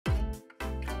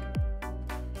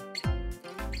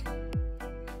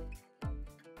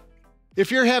If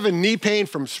you're having knee pain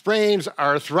from sprains,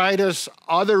 arthritis,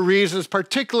 other reasons,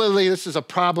 particularly this is a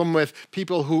problem with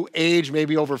people who age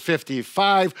maybe over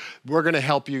 55, we're going to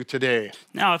help you today.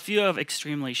 Now, if you have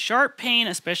extremely sharp pain,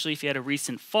 especially if you had a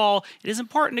recent fall, it is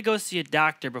important to go see a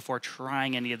doctor before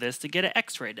trying any of this to get an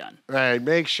x-ray done. Right,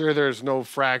 make sure there's no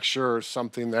fracture or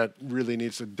something that really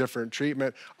needs a different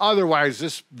treatment. Otherwise,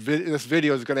 this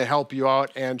video is going to help you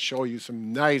out and show you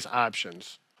some nice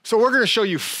options. So we're going to show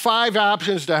you 5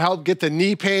 options to help get the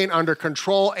knee pain under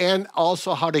control and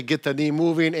also how to get the knee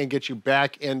moving and get you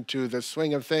back into the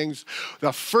swing of things.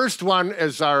 The first one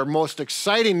is our most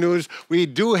exciting news. We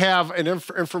do have an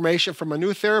information from a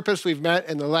new therapist we've met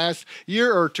in the last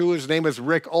year or two. His name is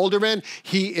Rick Olderman.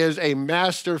 He is a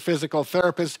master physical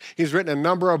therapist. He's written a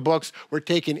number of books. We're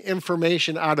taking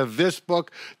information out of this book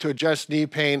to address knee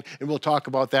pain, and we'll talk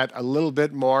about that a little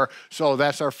bit more. So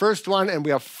that's our first one, and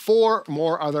we have 4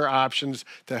 more other options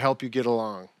to help you get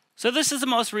along. So this is the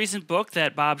most recent book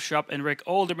that Bob Schrupp and Rick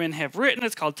Olderman have written.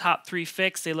 It's called Top 3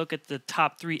 Fix. They look at the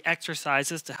top 3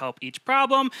 exercises to help each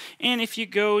problem. And if you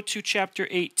go to chapter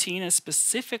 18, it's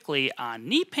specifically on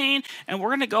knee pain, and we're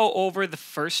going to go over the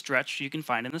first stretch you can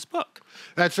find in this book.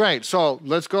 That's right. So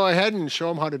let's go ahead and show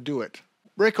them how to do it.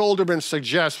 Rick Olderman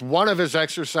suggests one of his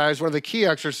exercises, one of the key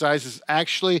exercises, is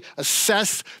actually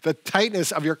assess the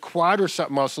tightness of your quadricep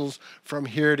muscles from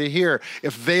here to here.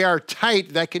 If they are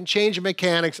tight, that can change the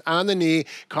mechanics on the knee,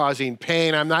 causing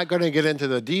pain. I'm not going to get into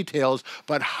the details,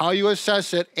 but how you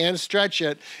assess it and stretch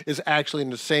it is actually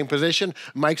in the same position.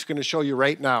 Mike's going to show you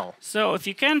right now. So if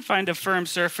you can find a firm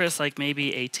surface, like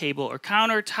maybe a table or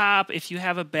countertop, if you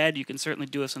have a bed, you can certainly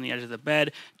do this on the edge of the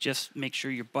bed. Just make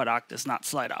sure your buttock does not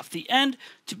slide off the end.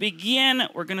 To begin,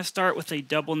 we're going to start with a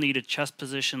double knee to chest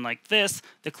position like this.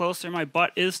 The closer my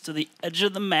butt is to the edge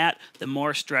of the mat, the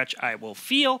more stretch I will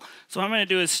feel. So what I'm going to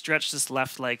do is stretch this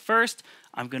left leg first.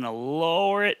 I'm going to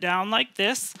lower it down like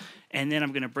this, and then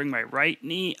I'm going to bring my right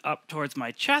knee up towards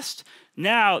my chest.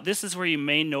 Now, this is where you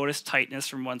may notice tightness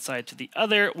from one side to the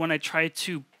other. When I try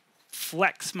to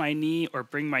flex my knee or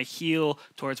bring my heel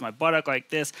towards my buttock like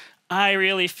this, I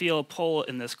really feel a pull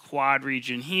in this quad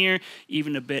region here,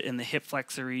 even a bit in the hip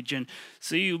flexor region.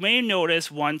 So you may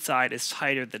notice one side is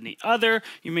tighter than the other.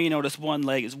 You may notice one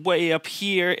leg is way up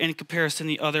here in comparison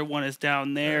the other one is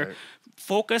down there. Right.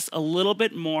 Focus a little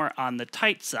bit more on the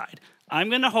tight side. I'm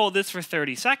going to hold this for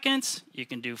 30 seconds. You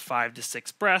can do 5 to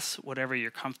 6 breaths, whatever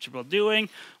you're comfortable doing.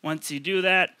 Once you do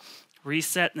that,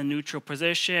 reset in the neutral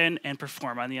position, and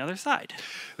perform on the other side.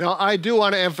 Now, I do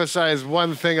want to emphasize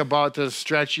one thing about this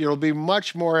stretch. It'll be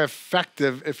much more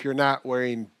effective if you're not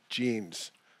wearing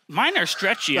jeans. Mine are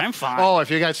stretchy. I'm fine. Oh,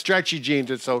 if you got stretchy jeans,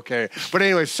 it's okay. But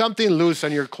anyway, something loose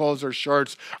on your clothes or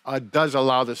shorts does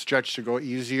allow the stretch to go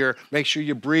easier. Make sure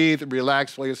you breathe,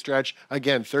 relax while you stretch.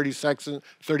 Again, 30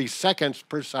 seconds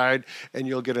per side, and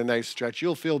you'll get a nice stretch.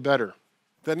 You'll feel better.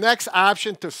 The next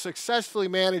option to successfully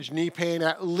manage knee pain,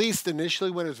 at least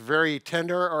initially when it's very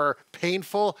tender or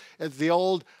painful, is the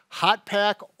old hot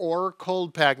pack or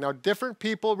cold pack. Now, different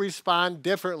people respond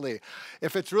differently.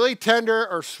 If it's really tender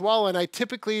or swollen, I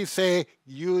typically say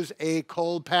use a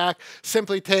cold pack.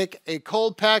 Simply take a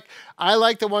cold pack. I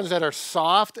like the ones that are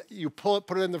soft. You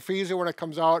put it in the freezer. When it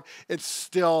comes out, it's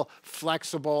still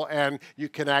flexible, and you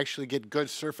can actually get good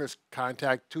surface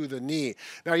contact to the knee.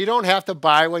 Now, you don't have to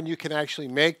buy one. You can actually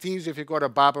make these. If you go to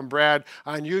Bob and Brad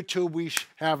on YouTube, we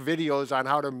have videos on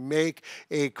how to make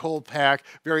a cold pack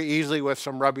very easily with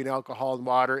some rubbing alcohol and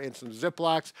water and some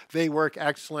Ziplocs. They work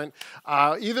excellent.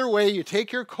 Either way, you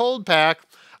take your cold pack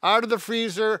out of the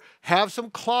freezer, have some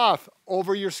cloth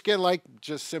over your skin, like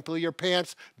just simply your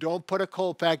pants. Don't put a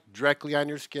cold pack directly on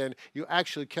your skin. You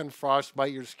actually can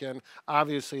frostbite your skin.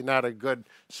 Obviously not a good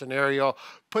scenario.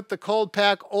 Put the cold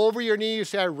pack over your knee. You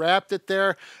see I wrapped it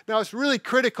there. Now it's really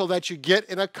critical that you get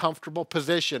in a comfortable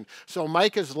position. So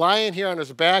Mike is lying here on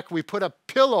his back. We put a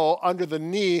pillow under the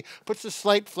knee, puts a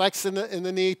slight flex in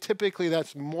the knee. Typically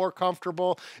that's more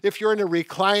comfortable. If you're in a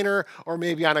recliner or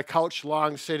maybe on a couch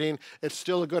long sitting, it's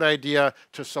still a good idea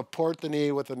to support the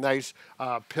knee with a nice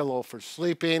pillow for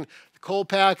sleeping. Cold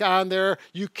pack on there.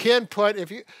 You can put,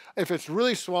 if it's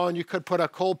really swollen, you could put a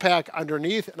cold pack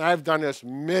underneath, and I've done this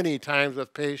many times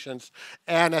with patients,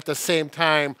 and at the same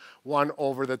time, one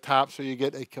over the top, so you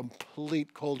get a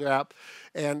complete cold wrap.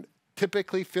 And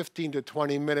typically 15 to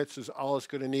 20 minutes is all it's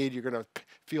going to need. You're going to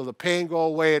feel the pain go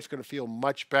away. It's going to feel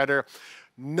much better.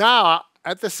 Now,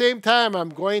 at the same time, I'm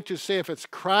going to say if it's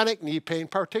chronic knee pain,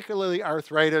 particularly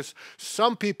arthritis,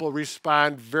 some people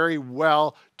respond very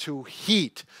well to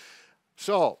heat.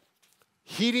 So,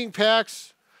 heating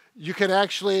packs, you can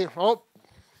actually, oh,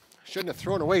 shouldn't have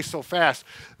thrown away so fast.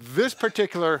 This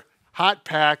particular hot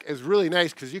pack is really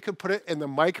nice because you can put it in the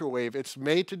microwave. It's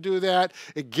made to do that.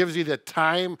 It gives you the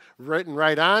time written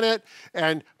right on it,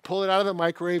 and pull it out of the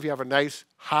microwave. You have a nice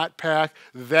hot pack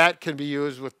that can be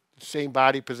used with same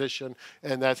body position,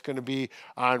 and that's going to be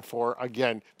on for,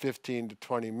 again, 15 to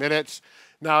 20 minutes.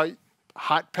 Now,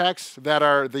 hot packs that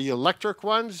are the electric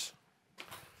ones.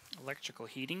 Electrical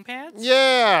heating pads?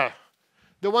 Yeah,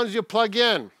 the ones you plug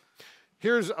in.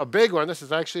 Here's a big one. This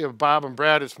is actually a Bob and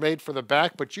Brad. It's made for the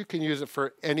back, but you can use it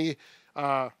for any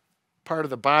part of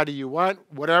the body you want.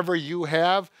 Whatever you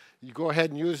have, you go ahead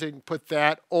and use it and put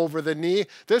that over the knee.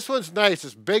 This one's nice.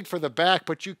 It's big for the back,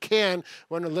 but you can,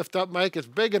 when the lift up mic is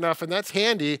big enough, and that's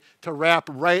handy to wrap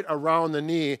right around the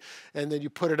knee. And then you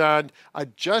put it on.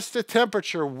 Adjust the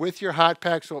temperature with your hot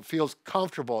pack so it feels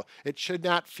comfortable. It should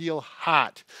not feel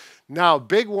hot. Now,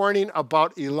 big warning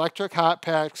about electric hot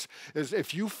packs is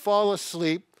if you fall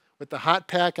asleep with the hot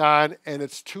pack on and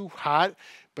it's too hot,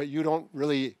 but you don't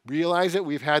really realize it.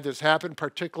 We've had this happen,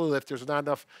 particularly if there's not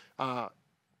enough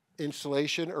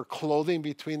insulation or clothing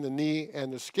between the knee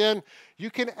and the skin.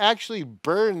 You can actually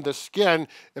burn the skin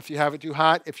if you have it too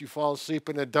hot, if you fall asleep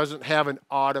and it doesn't have an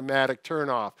automatic turn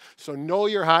off. So know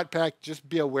your hot pack, just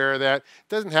be aware of that. It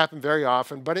doesn't happen very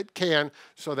often, but it can,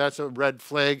 so that's a red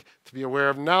flag to be aware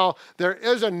of. Now, there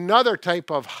is another type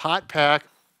of hot pack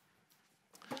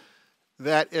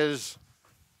that is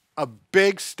a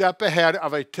big step ahead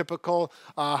of a typical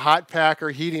hot pack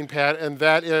or heating pad, and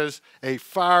that is a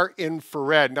far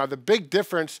infrared. Now, the big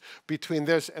difference between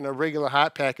this and a regular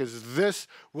hot pack is this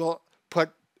will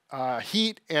put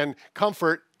heat and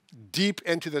comfort deep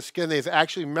into the skin. They've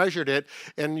actually measured it,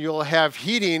 and you'll have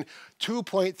heating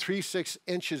 2.36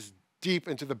 inches deep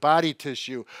into the body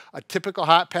tissue. A typical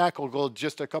hot pack will go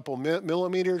just a couple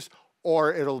millimeters,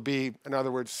 or it'll be, in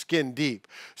other words, skin deep.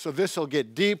 So this will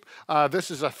get deep.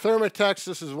 This is a Thermatex.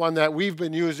 This is one that we've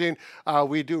been using.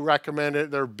 We do recommend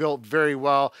it. They're built very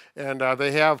well, and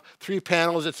they have 3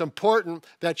 panels. It's important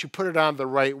that you put it on the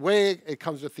right way. It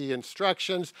comes with the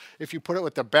instructions. If you put it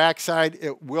with the back side,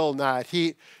 it will not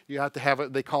heat. You have to have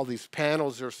it, they call these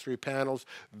panels, there's 3 panels.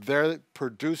 They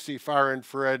produce the far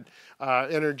infrared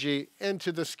energy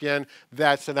into the skin.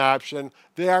 That's an option.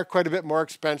 They are quite a bit more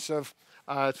expensive.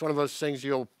 It's one of those things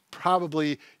you'll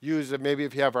probably use it maybe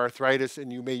if you have arthritis,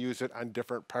 and you may use it on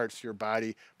different parts of your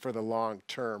body for the long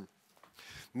term.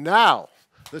 Now,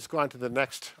 let's go on to the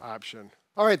next option.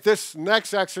 All right, this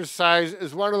next exercise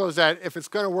is one of those that if it's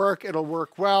going to work, it'll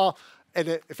work well. And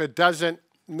if it doesn't,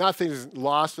 nothing's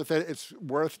lost with it. It's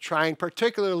worth trying,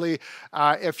 particularly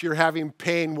if you're having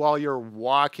pain while you're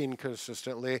walking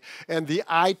consistently. And the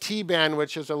IT band,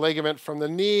 which is a ligament from the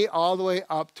knee all the way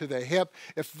up to the hip,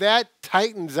 if that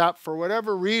tightens up for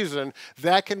whatever reason,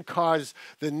 that can cause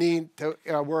the knee to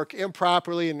work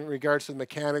improperly in regards to the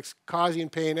mechanics, causing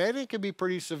pain, and it can be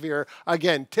pretty severe.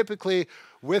 Again, typically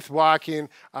with walking,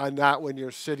 not when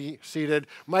you're seated.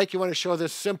 Mike, you want to show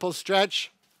this simple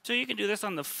stretch? So you can do this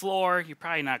on the floor. You're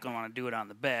probably not going to want to do it on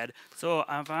the bed. So if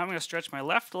I'm going to stretch my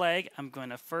left leg, I'm going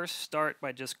to first start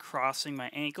by just crossing my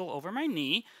ankle over my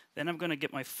knee. Then I'm going to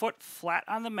get my foot flat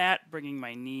on the mat, bringing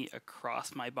my knee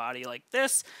across my body like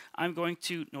this. I'm going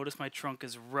to notice my trunk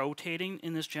is rotating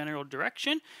in this general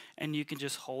direction, and you can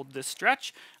just hold this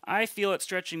stretch. I feel it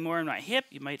stretching more in my hip.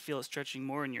 You might feel it stretching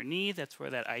more in your knee. That's where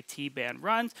that IT band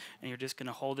runs, and you're just going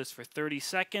to hold this for 30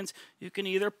 seconds. You can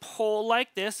either pull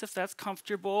like this if that's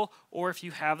comfortable, or if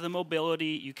you have the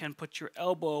mobility, you can put your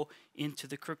elbow into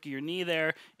the crook of your knee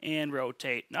there and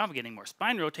rotate. Now I'm getting more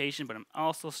spine rotation, but I'm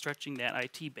also stretching that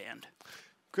IT band.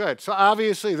 Good. So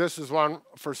obviously this is one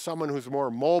for someone who's more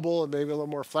mobile and maybe a little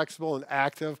more flexible and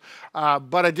active.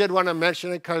 But I did want to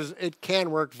mention it because it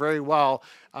can work very well,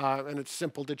 and it's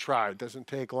simple to try. It doesn't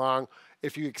take long.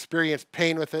 If you experience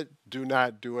pain with it, do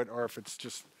not do it, or if it's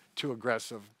just too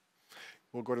aggressive.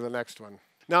 We'll go to the next one.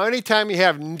 Now, anytime you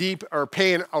have deep or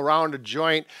pain around a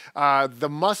joint, the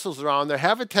muscles around there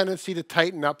have a tendency to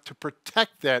tighten up to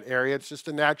protect that area. It's just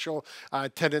a natural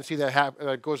tendency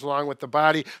that goes along with the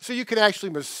body. So you can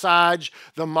actually massage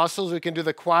the muscles. We can do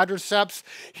the quadriceps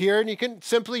here, and you can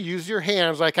simply use your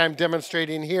hands like I'm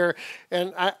demonstrating here.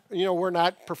 And we're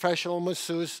not professional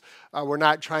masseuses. We're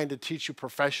not trying to teach you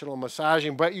professional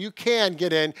massaging, but you can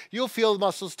get in. You'll feel the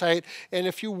muscles tight, and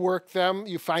if you work them,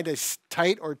 you find a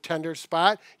tight or tender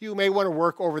spot, you may want to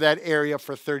work over that area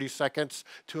for 30 seconds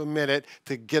to a minute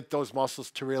to get those muscles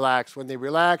to relax. When they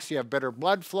relax, you have better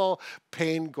blood flow,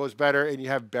 pain goes better, and you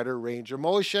have better range of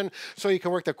motion. So you can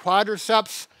work the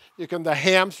quadriceps. The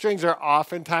hamstrings are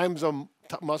oftentimes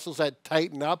muscles that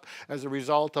tighten up as a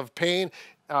result of pain.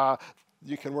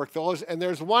 You can work those. And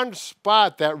there's one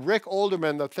spot that Rick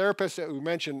Olderman, the therapist that we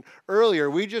mentioned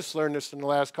earlier, we just learned this in the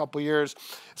last couple of years.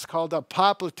 It's called the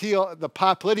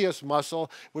popliteus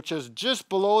muscle, which is just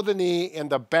below the knee in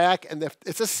the back. And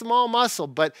it's a small muscle,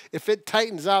 but if it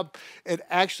tightens up, it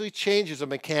actually changes the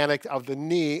mechanic of the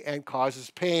knee and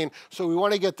causes pain. So we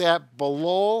want to get that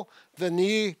below the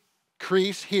knee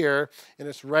crease here, and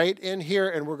it's right in here,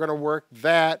 and we're going to work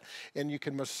that, and you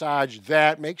can massage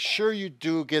that. Make sure you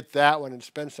do get that one and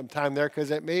spend some time there,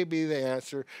 because it may be the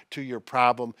answer to your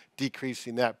problem,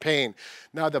 decreasing that pain.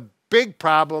 Now, the big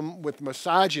problem with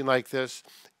massaging like this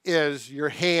is your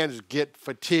hands get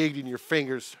fatigued and your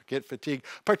fingers get fatigued,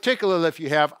 particularly if you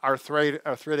have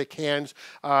arthritic hands.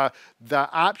 The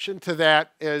option to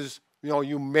that is,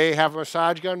 you may have a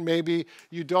massage gun, maybe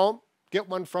you don't. Get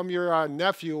one from your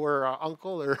nephew or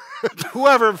uncle or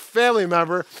whoever family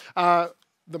member. The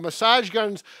massage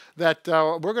guns that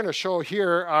we're going to show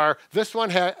here are, this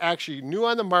one actually new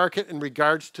on the market in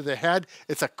regards to the head.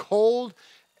 It's a cold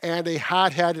and a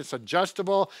hot head. It's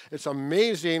adjustable. It's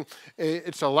amazing.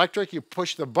 It's electric. You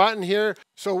push the button here.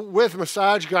 So with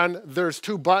massage gun, there's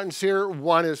two buttons here.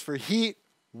 One is for heat.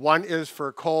 One is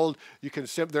for cold. You can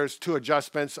there's two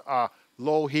adjustments,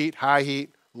 low heat, high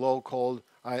heat, low cold.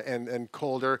 And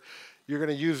colder. You're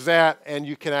going to use that, and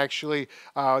you can actually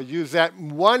use that.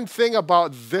 One thing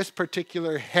about this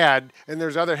particular head, and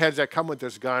there's other heads that come with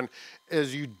this gun,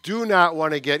 is you do not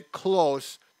want to get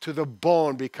close to the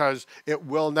bone because it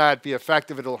will not be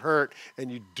effective. It'll hurt,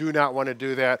 and you do not want to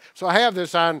do that. So I have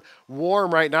this on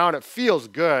warm right now, and it feels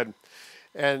good.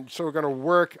 And so we're going to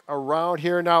work around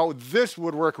here. Now, this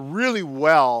would work really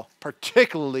well,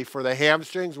 particularly for the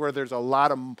hamstrings where there's a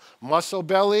lot of muscle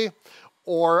belly,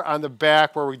 or on the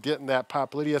back where we're getting that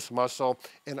popliteus muscle,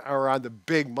 or on the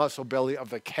big muscle belly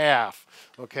of the calf,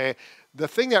 okay? The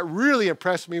thing that really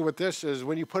impressed me with this is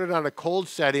when you put it on a cold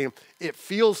setting, it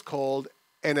feels cold,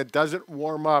 and it doesn't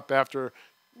warm up after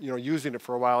using it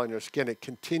for a while in your skin. It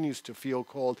continues to feel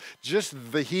cold.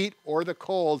 Just the heat or the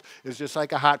cold is just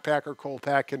like a hot pack or cold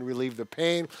pack can relieve the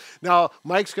pain. Now,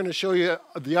 Mike's going to show you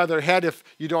the other head if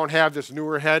you don't have this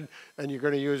newer head, and you're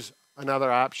going to use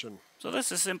another option. So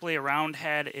this is simply a round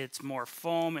head. It's more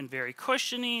foam and very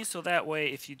cushiony, so that way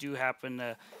if you do happen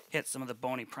to hit some of the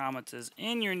bony prominences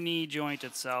in your knee joint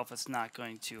itself, it's not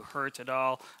going to hurt at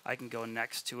all. I can go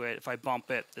next to it. If I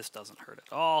bump it, this doesn't hurt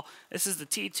at all. This is the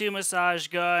T2 massage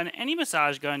gun. Any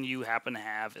massage gun you happen to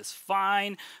have is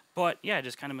fine, but yeah,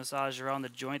 just kind of massage around the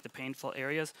joint, the painful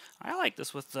areas. I like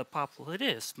this with the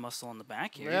popliteus muscle in the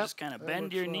back here. You just kind of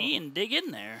bend your knee and dig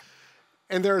in there.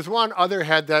 And there's one other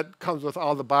head that comes with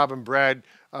all the Bob and Brad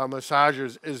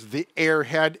massagers is the air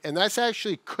head, and that's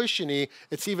actually cushiony.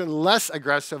 It's even less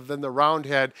aggressive than the round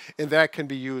head, and that can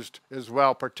be used as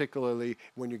well, particularly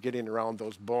when you're getting around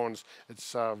those bones.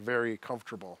 It's very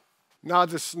comfortable. Now,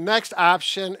 this next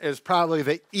option is probably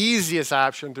the easiest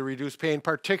option to reduce pain,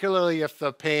 particularly if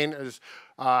the pain is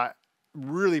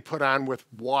really put on with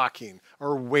walking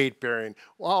or weight bearing.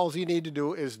 All you need to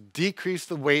do is decrease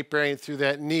the weight bearing through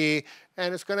that knee,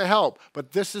 and it's going to help.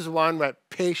 But this is one that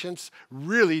patients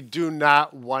really do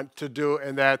not want to do,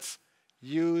 and that's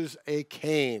use a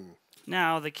cane.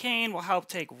 Now, the cane will help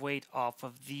take weight off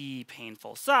of the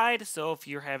painful side. So if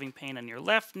you're having pain on your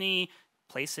left knee,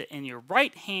 place it in your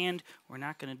right hand. We're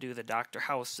not going to do the Dr.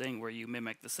 House thing where you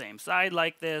mimic the same side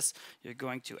like this. You're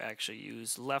going to actually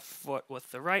use left foot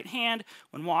with the right hand.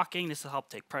 When walking, this will help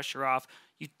take pressure off.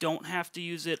 You don't have to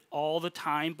use it all the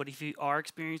time, but if you are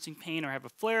experiencing pain or have a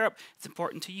flare-up, it's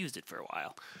important to use it for a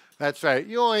while. That's right.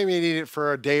 You only need it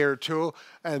for a day or two,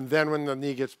 and then when the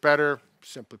knee gets better,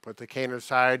 simply put the cane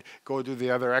aside, go do the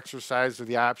other exercise or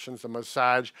the options, the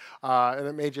massage. And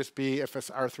it may just be, if it's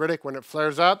arthritic, when it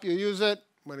flares up, you use it.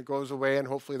 When it goes away, and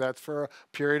hopefully that's for a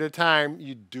period of time,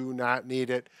 you do not need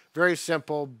it. Very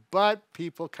simple, but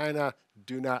people kind of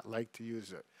do not like to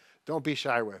use it. Don't be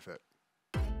shy with it.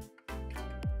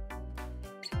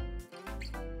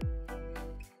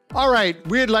 All right,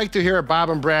 we'd like to hear Bob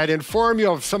and Brad inform you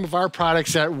of some of our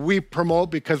products that we promote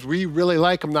because we really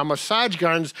like them. Now, massage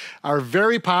guns are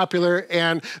very popular,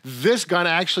 and this gun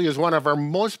actually is one of our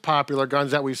most popular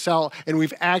guns that we sell, and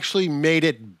we've actually made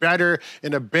it better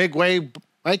in a big way.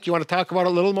 Mike, you want to talk about it a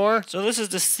little more? So this is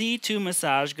the C2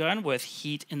 massage gun with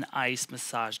heat and ice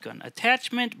massage gun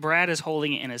attachment. Brad is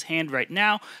holding it in his hand right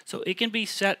now, so it can be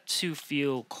set to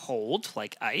feel cold,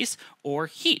 like ice, or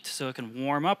heat, so it can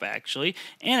warm up actually,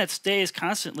 and it stays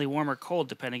constantly warm or cold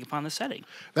depending upon the setting.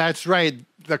 That's right.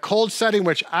 The cold setting,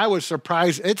 which I was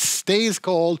surprised, it stays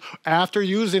cold after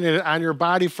using it on your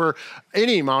body for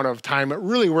any amount of time. It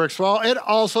really works well. It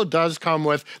also does come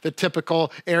with the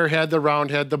typical air head, the round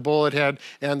head, the bullet head,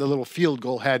 and the little field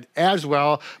goal head as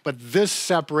well. But this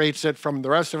separates it from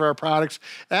the rest of our products,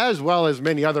 as well as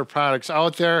many other products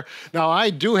out there. Now,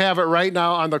 I do have it right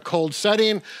now on the cold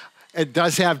setting. It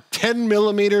does have 10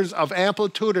 millimeters of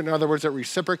amplitude. In other words, it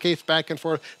reciprocates back and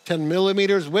forth 10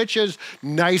 millimeters, which is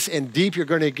nice and deep. You're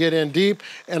going to get in deep.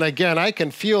 And again, I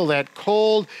can feel that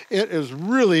cold. It is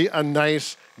really a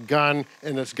nice gun,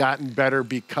 and it's gotten better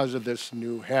because of this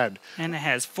new head. And it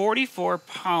has 44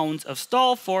 pounds of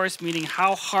stall force, meaning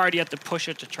how hard you have to push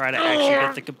it to try to actually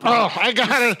get the component I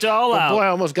got it. stall out. Boy, I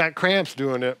almost got cramps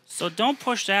doing it. So don't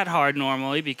push that hard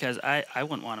normally, because I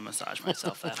wouldn't want to massage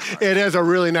myself that hard. It is a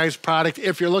really nice product.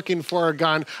 If you're looking for a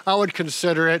gun, I would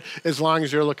consider it, as long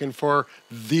as you're looking for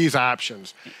these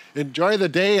options. Enjoy the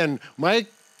day, and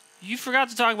Mike, You forgot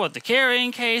to talk about the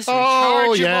carrying case, oh,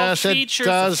 rechargeable yes, it features,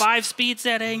 does. the 5-speed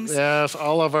settings. Yes,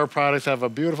 all of our products have a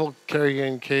beautiful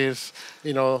carrying case.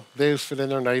 You know, they fit in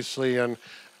there nicely, and,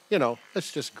 you know,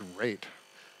 it's just great.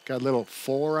 Got a little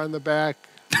 4 on the back,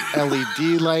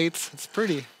 LED lights. It's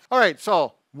pretty. All right,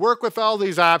 so work with all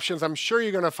these options. I'm sure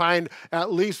you're going to find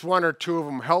at least 1 or 2 of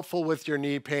them helpful with your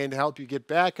knee pain to help you get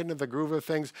back into the groove of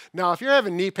things. Now, if you're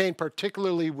having knee pain,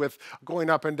 particularly with going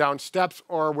up and down steps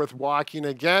or with walking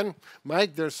again,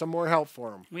 Mike, there's some more help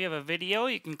for them. We have a video.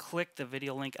 You can click the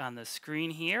video link on the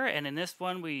screen here. And in this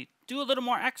one, we do a little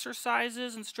more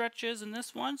exercises and stretches in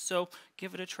this one. So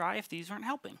give it a try if these aren't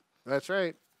helping. That's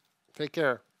right. Take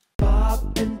care.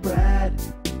 Bob and Brad,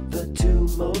 the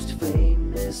 2 most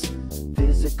famous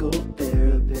physical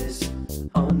therapists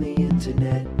on the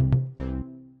internet.